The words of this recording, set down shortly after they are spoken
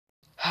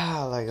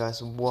Hello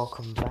guys,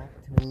 welcome back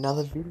to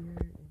another video,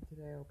 and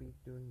today I'll be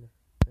doing the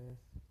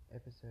first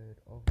episode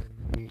of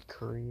a new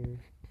career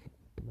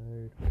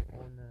mode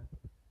on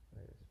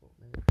Motorsport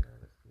Manager.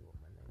 Let's see what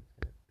my name's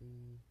gonna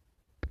be.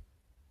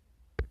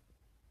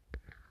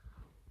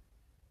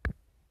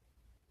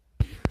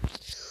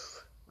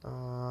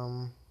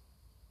 Um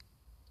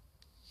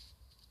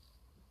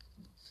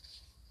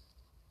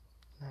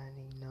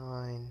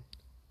 99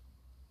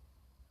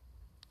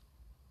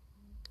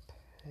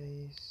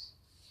 pace,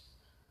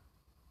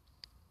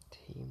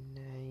 team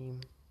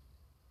name.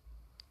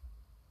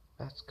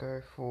 Let's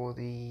go for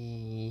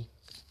the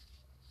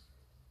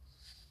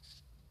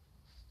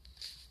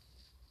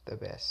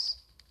best.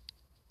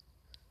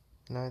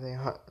 No, they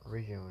aren't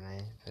regional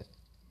names, but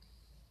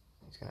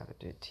he's gonna have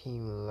to do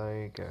team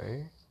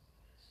logo.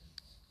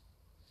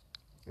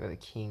 Go the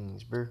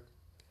Kings, bro.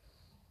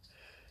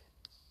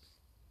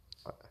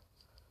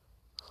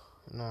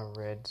 No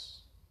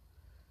Reds.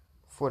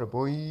 For the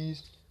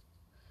boys.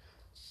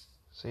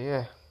 So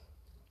yeah,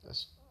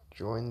 let's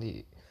join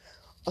the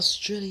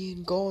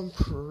Australian Grand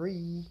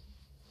Prix.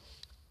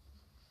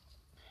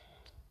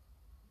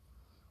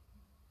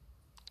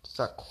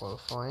 Start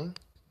qualifying.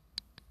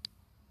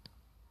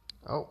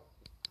 Oh,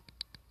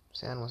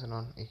 sound wasn't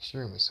on.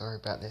 Extremely sorry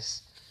about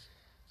this.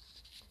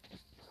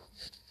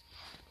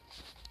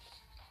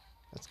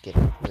 Let's get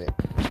into it.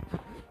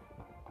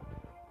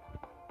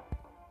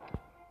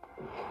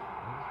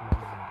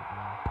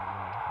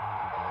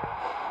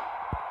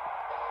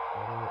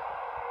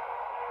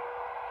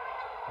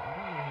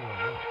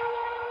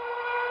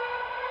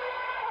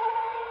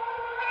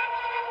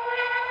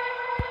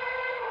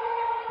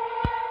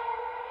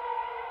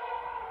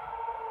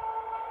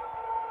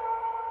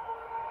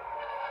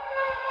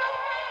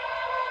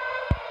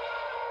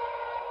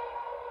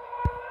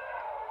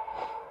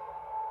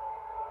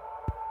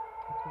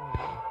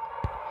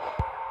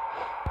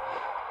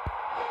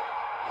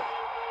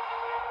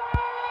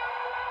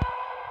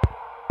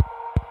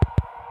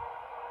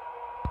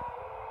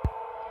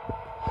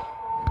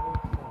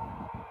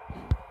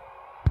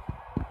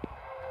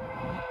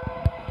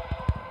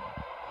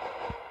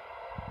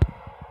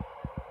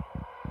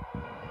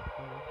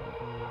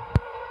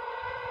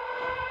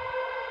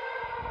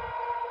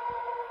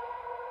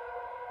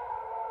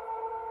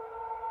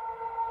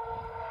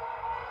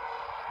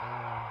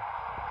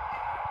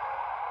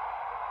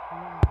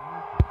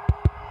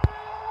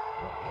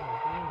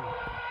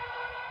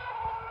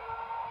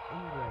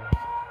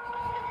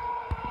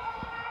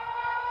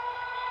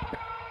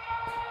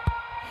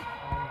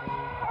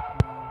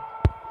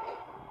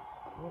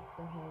 What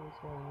the hell is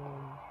going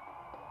on?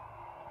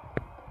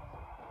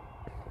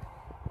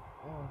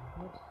 Oh,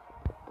 what is this?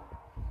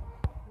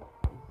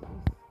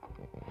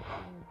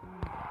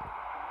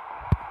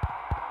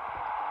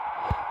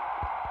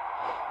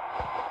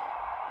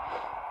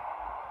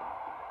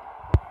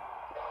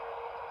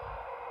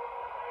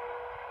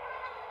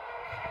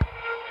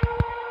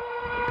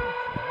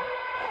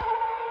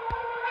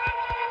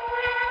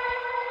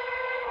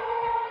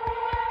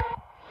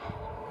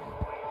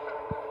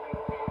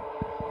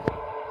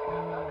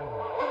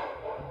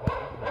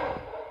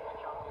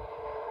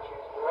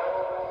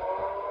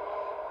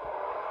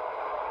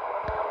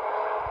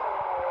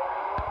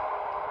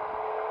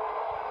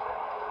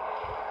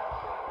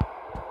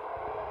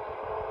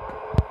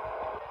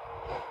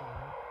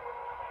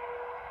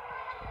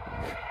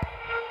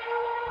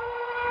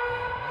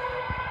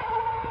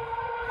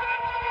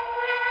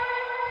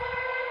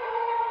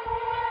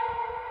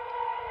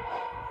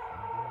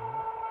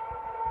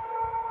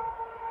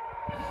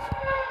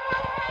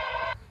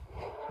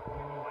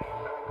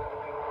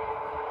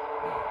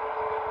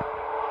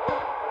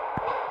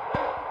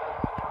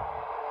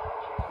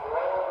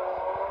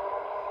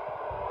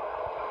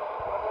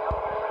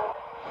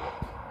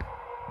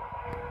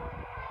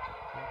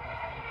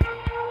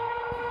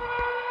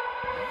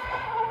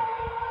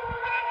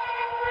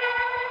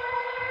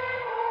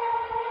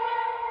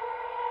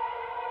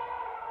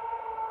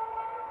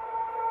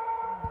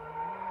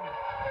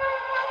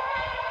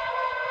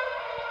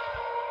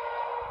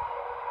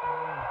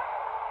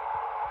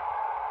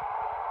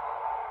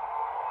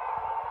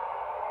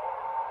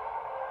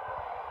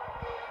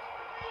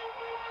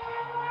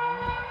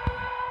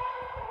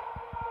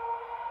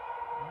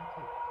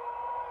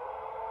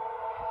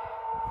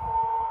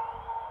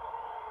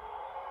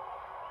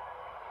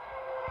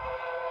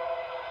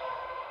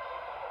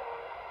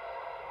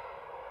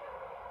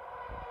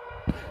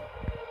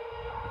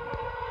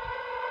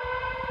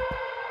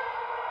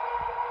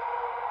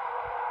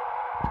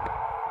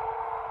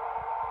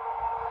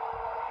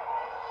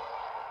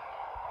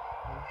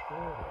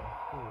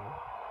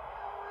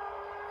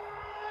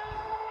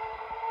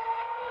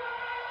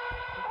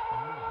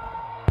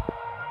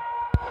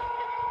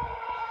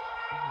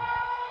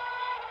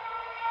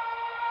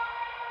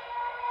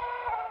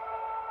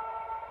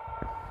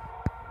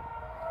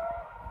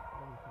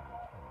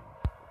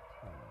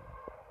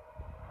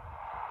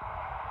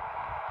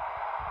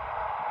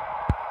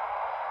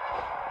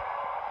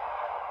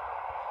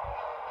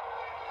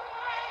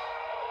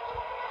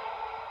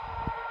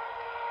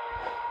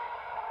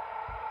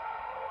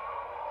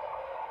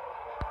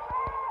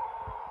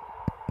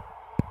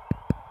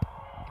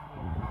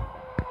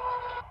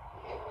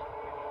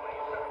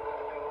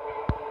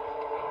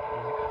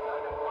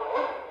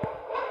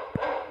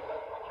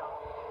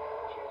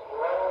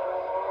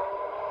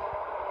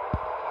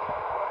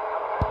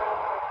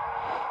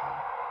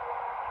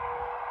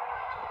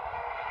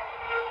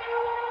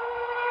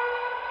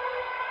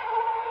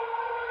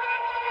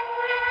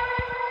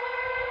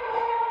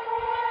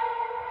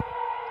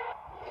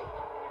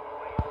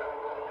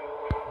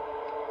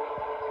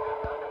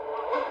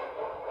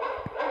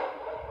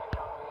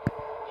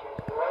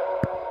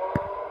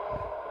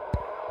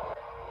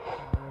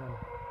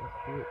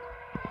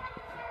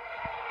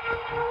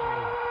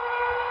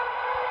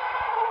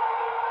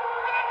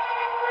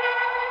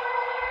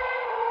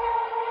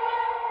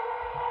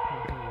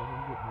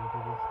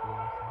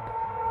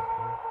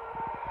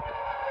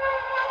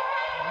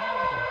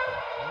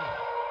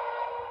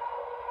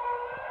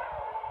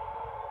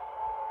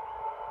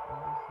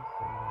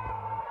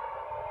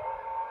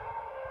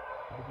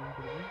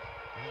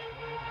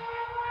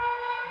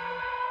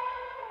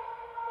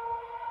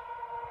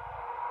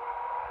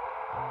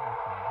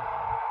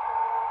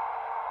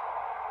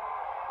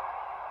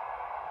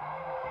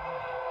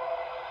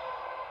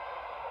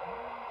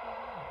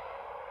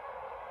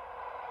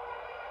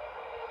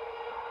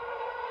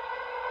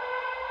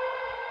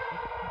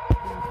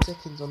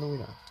 Seconds on the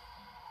winner.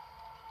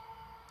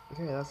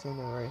 Okay, that's the end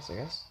of the race, I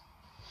guess.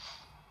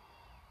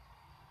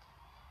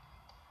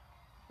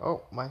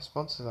 Oh, my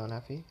sponsors aren't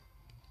happy.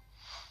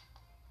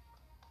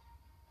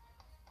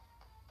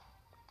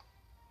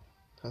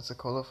 That's the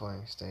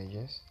qualifying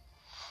stages.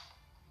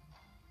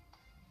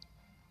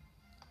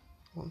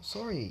 Oh, I'm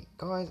sorry,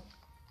 guys.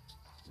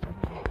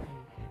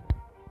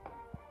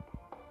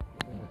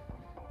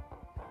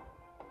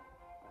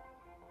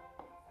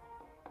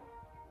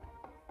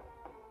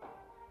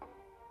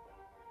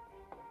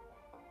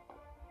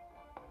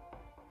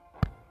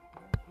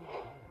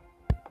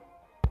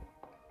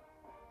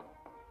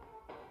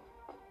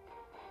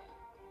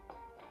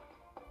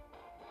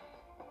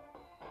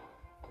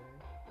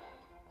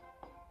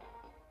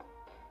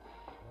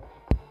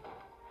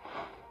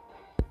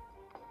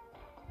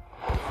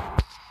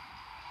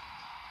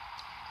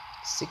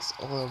 Six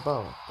or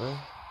above, bro.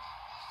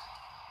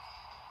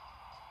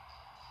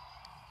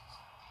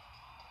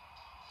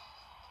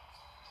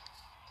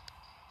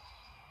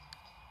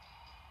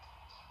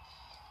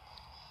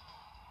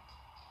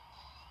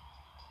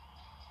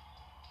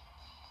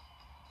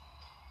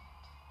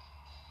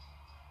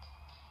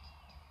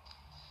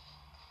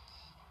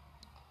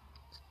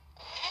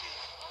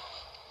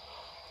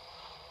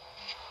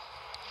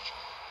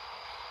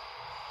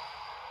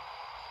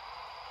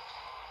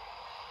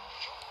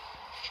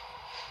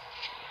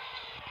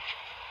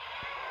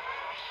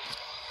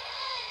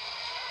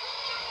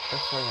 They're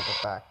swinging at the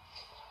back.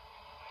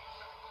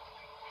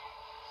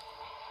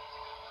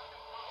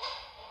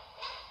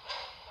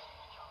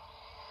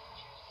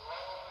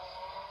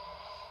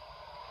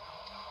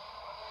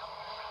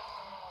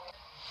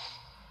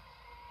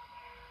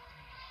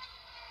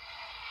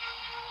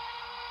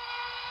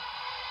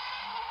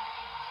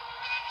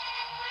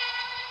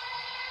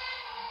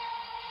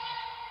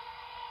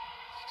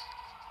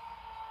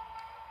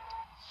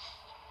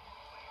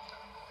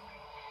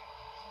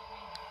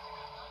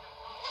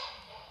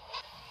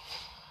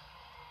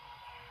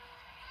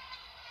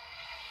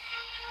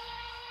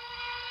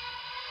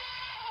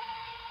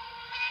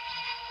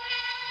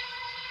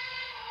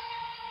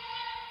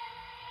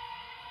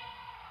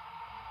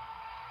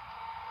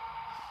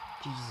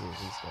 Jesus,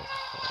 these guys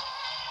are cool.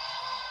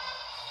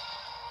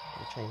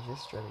 We'll change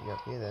this strategy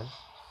up here then.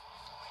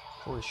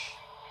 Push.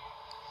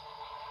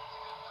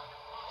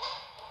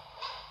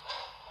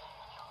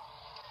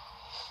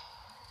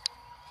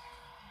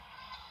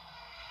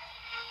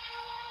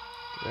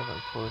 Grab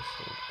and push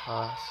and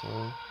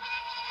passing.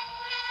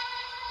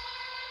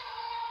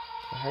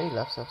 How many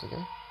laps have to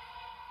go?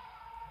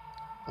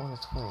 Oh, the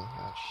 20.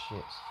 Oh,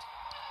 shit.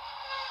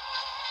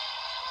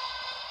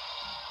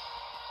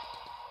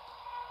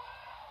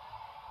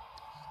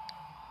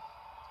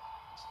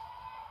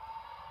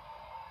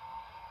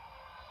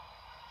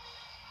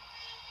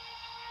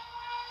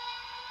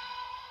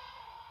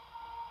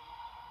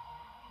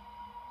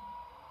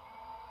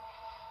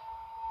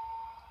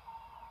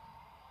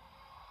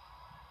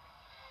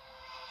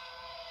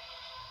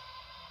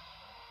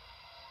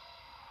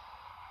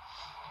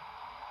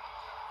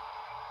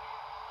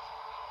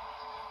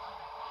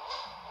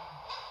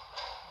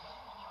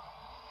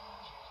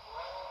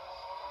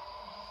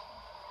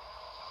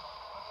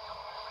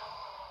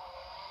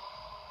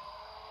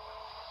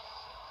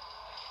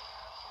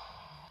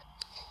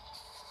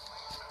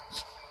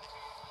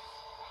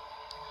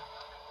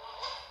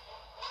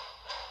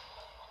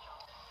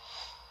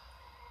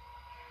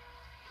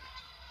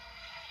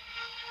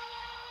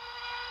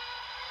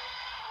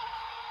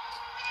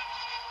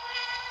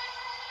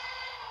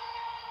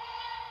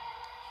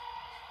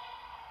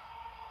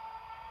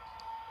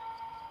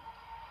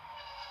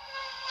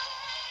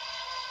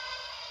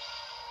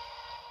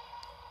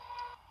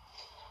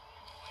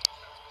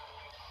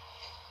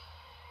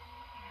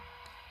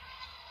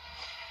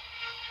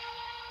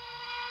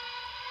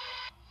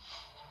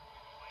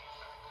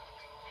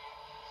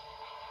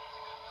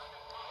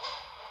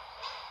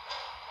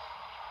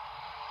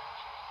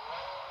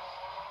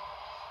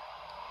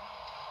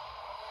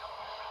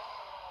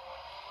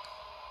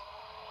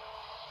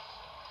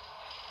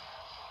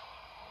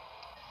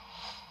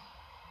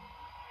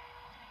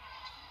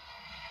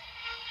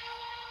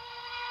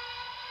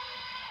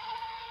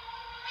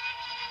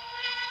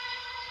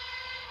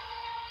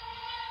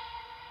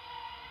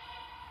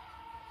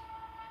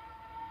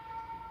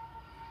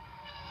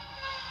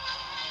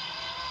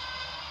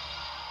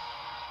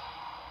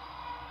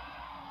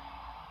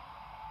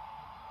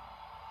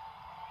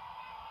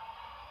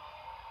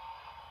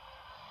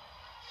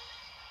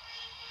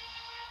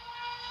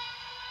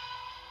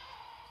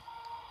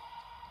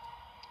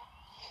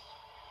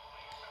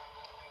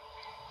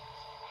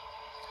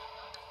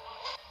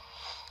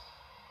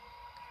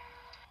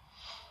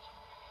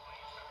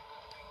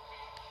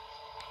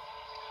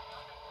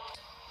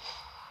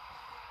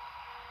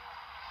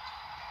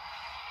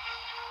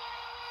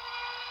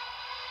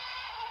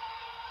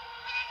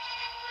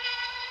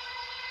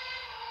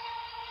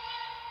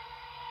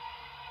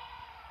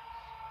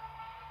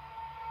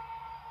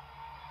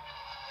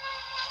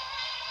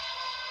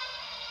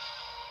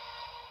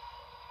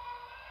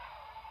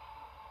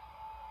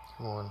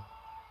 Come on.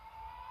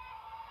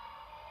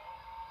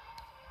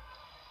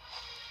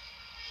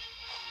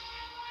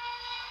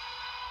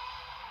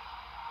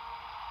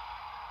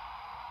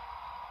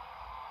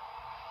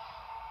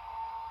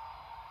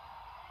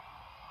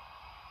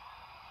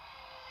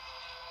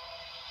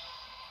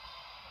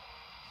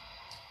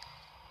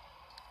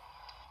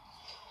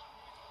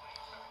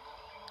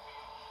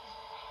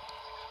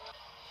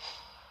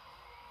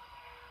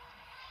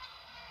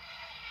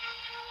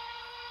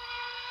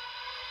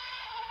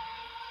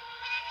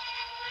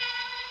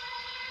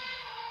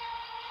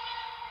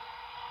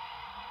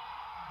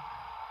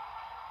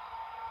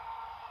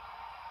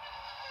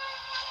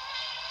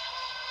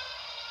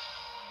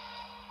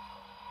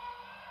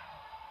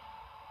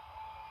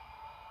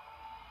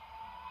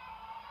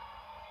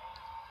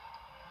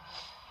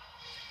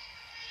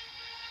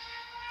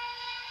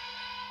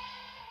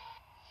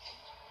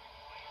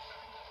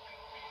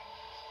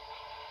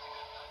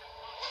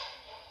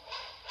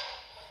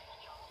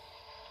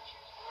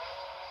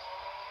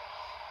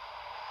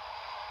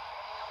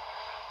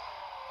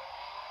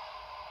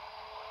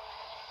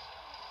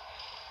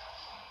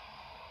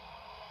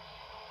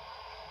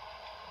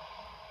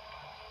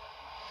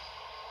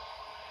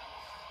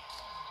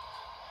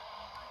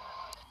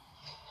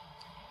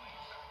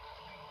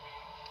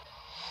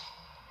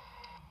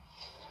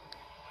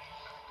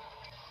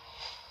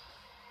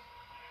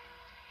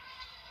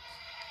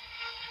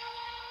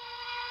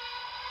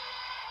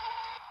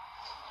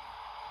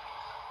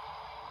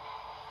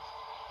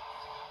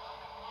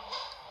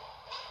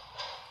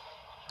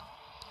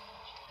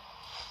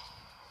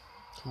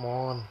 Come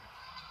on.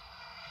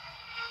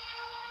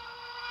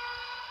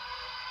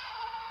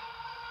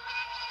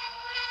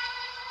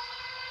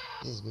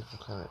 This is good for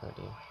climate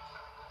idea.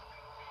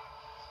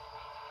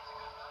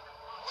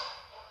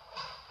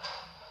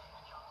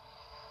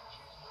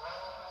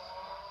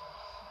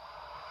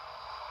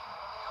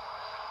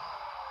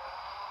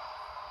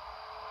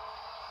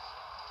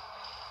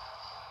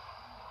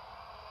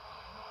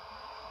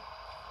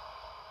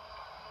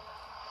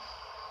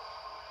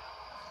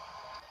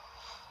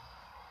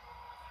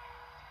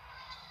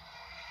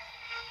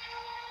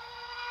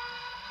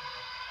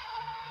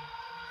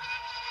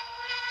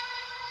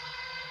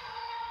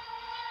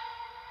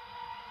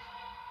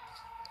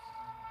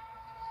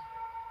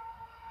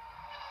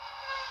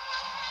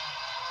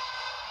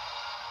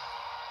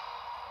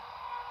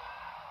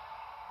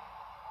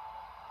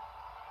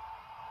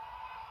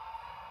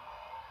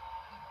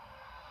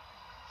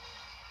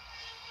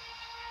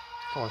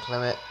 Come on,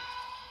 Clement.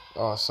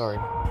 Oh, sorry.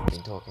 I've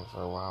been talking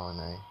for a while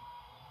now.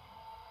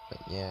 But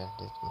yeah,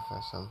 this is my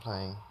first time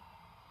playing.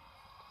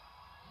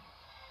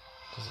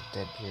 Just a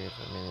dead period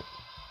for a minute.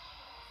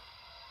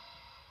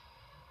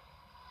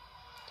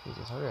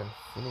 Jesus, hurry up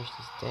and finish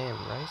this damn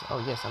race.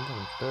 Oh yes, I'm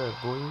coming third,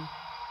 boy.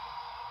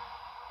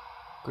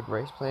 Good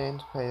race plan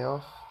to pay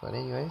off. But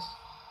anyways.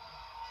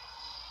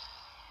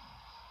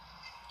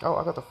 Oh,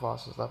 I got the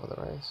fastest lap of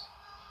the race.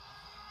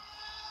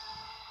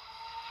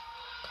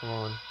 Come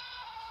on.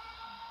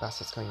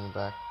 Bassett's coming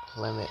back.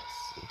 Clement's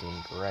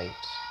doing great.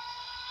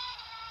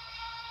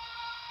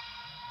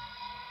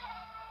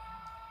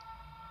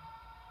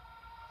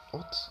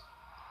 What?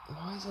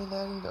 Why is it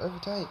allowing to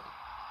overtake?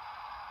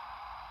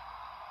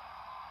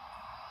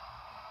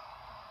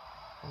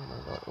 Oh my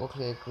god, all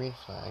clear, green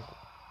flag.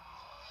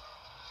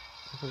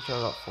 I'm pretty sure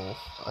I got fourth.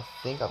 I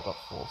think I've got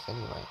fourth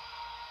anyway.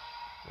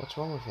 What's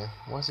wrong with him?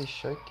 Why is he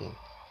shaking?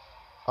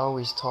 Oh,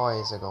 his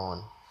tyres are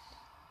gone.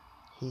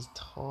 His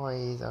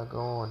tyres are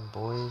gone,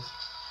 boys.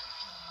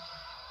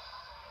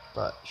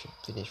 But should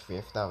finish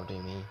fifth, that would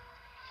do me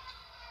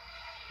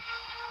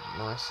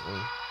nicely.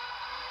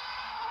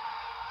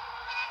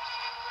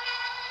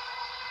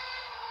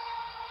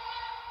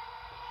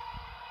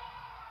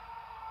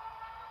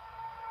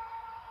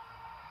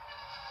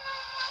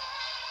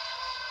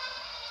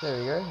 There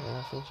we go, and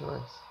I finished the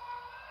race.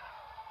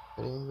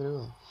 Boom,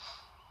 boom.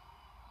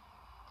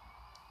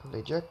 Complete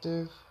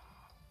objective.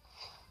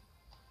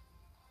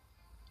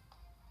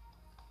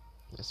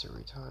 That's a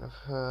retard of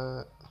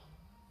her.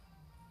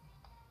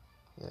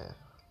 Yeah.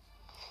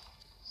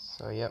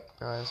 So yep,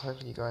 guys,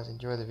 hopefully you guys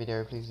enjoy the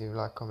video. Please do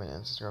like, comment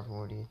and subscribe for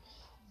more.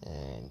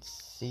 And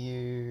see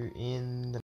you in the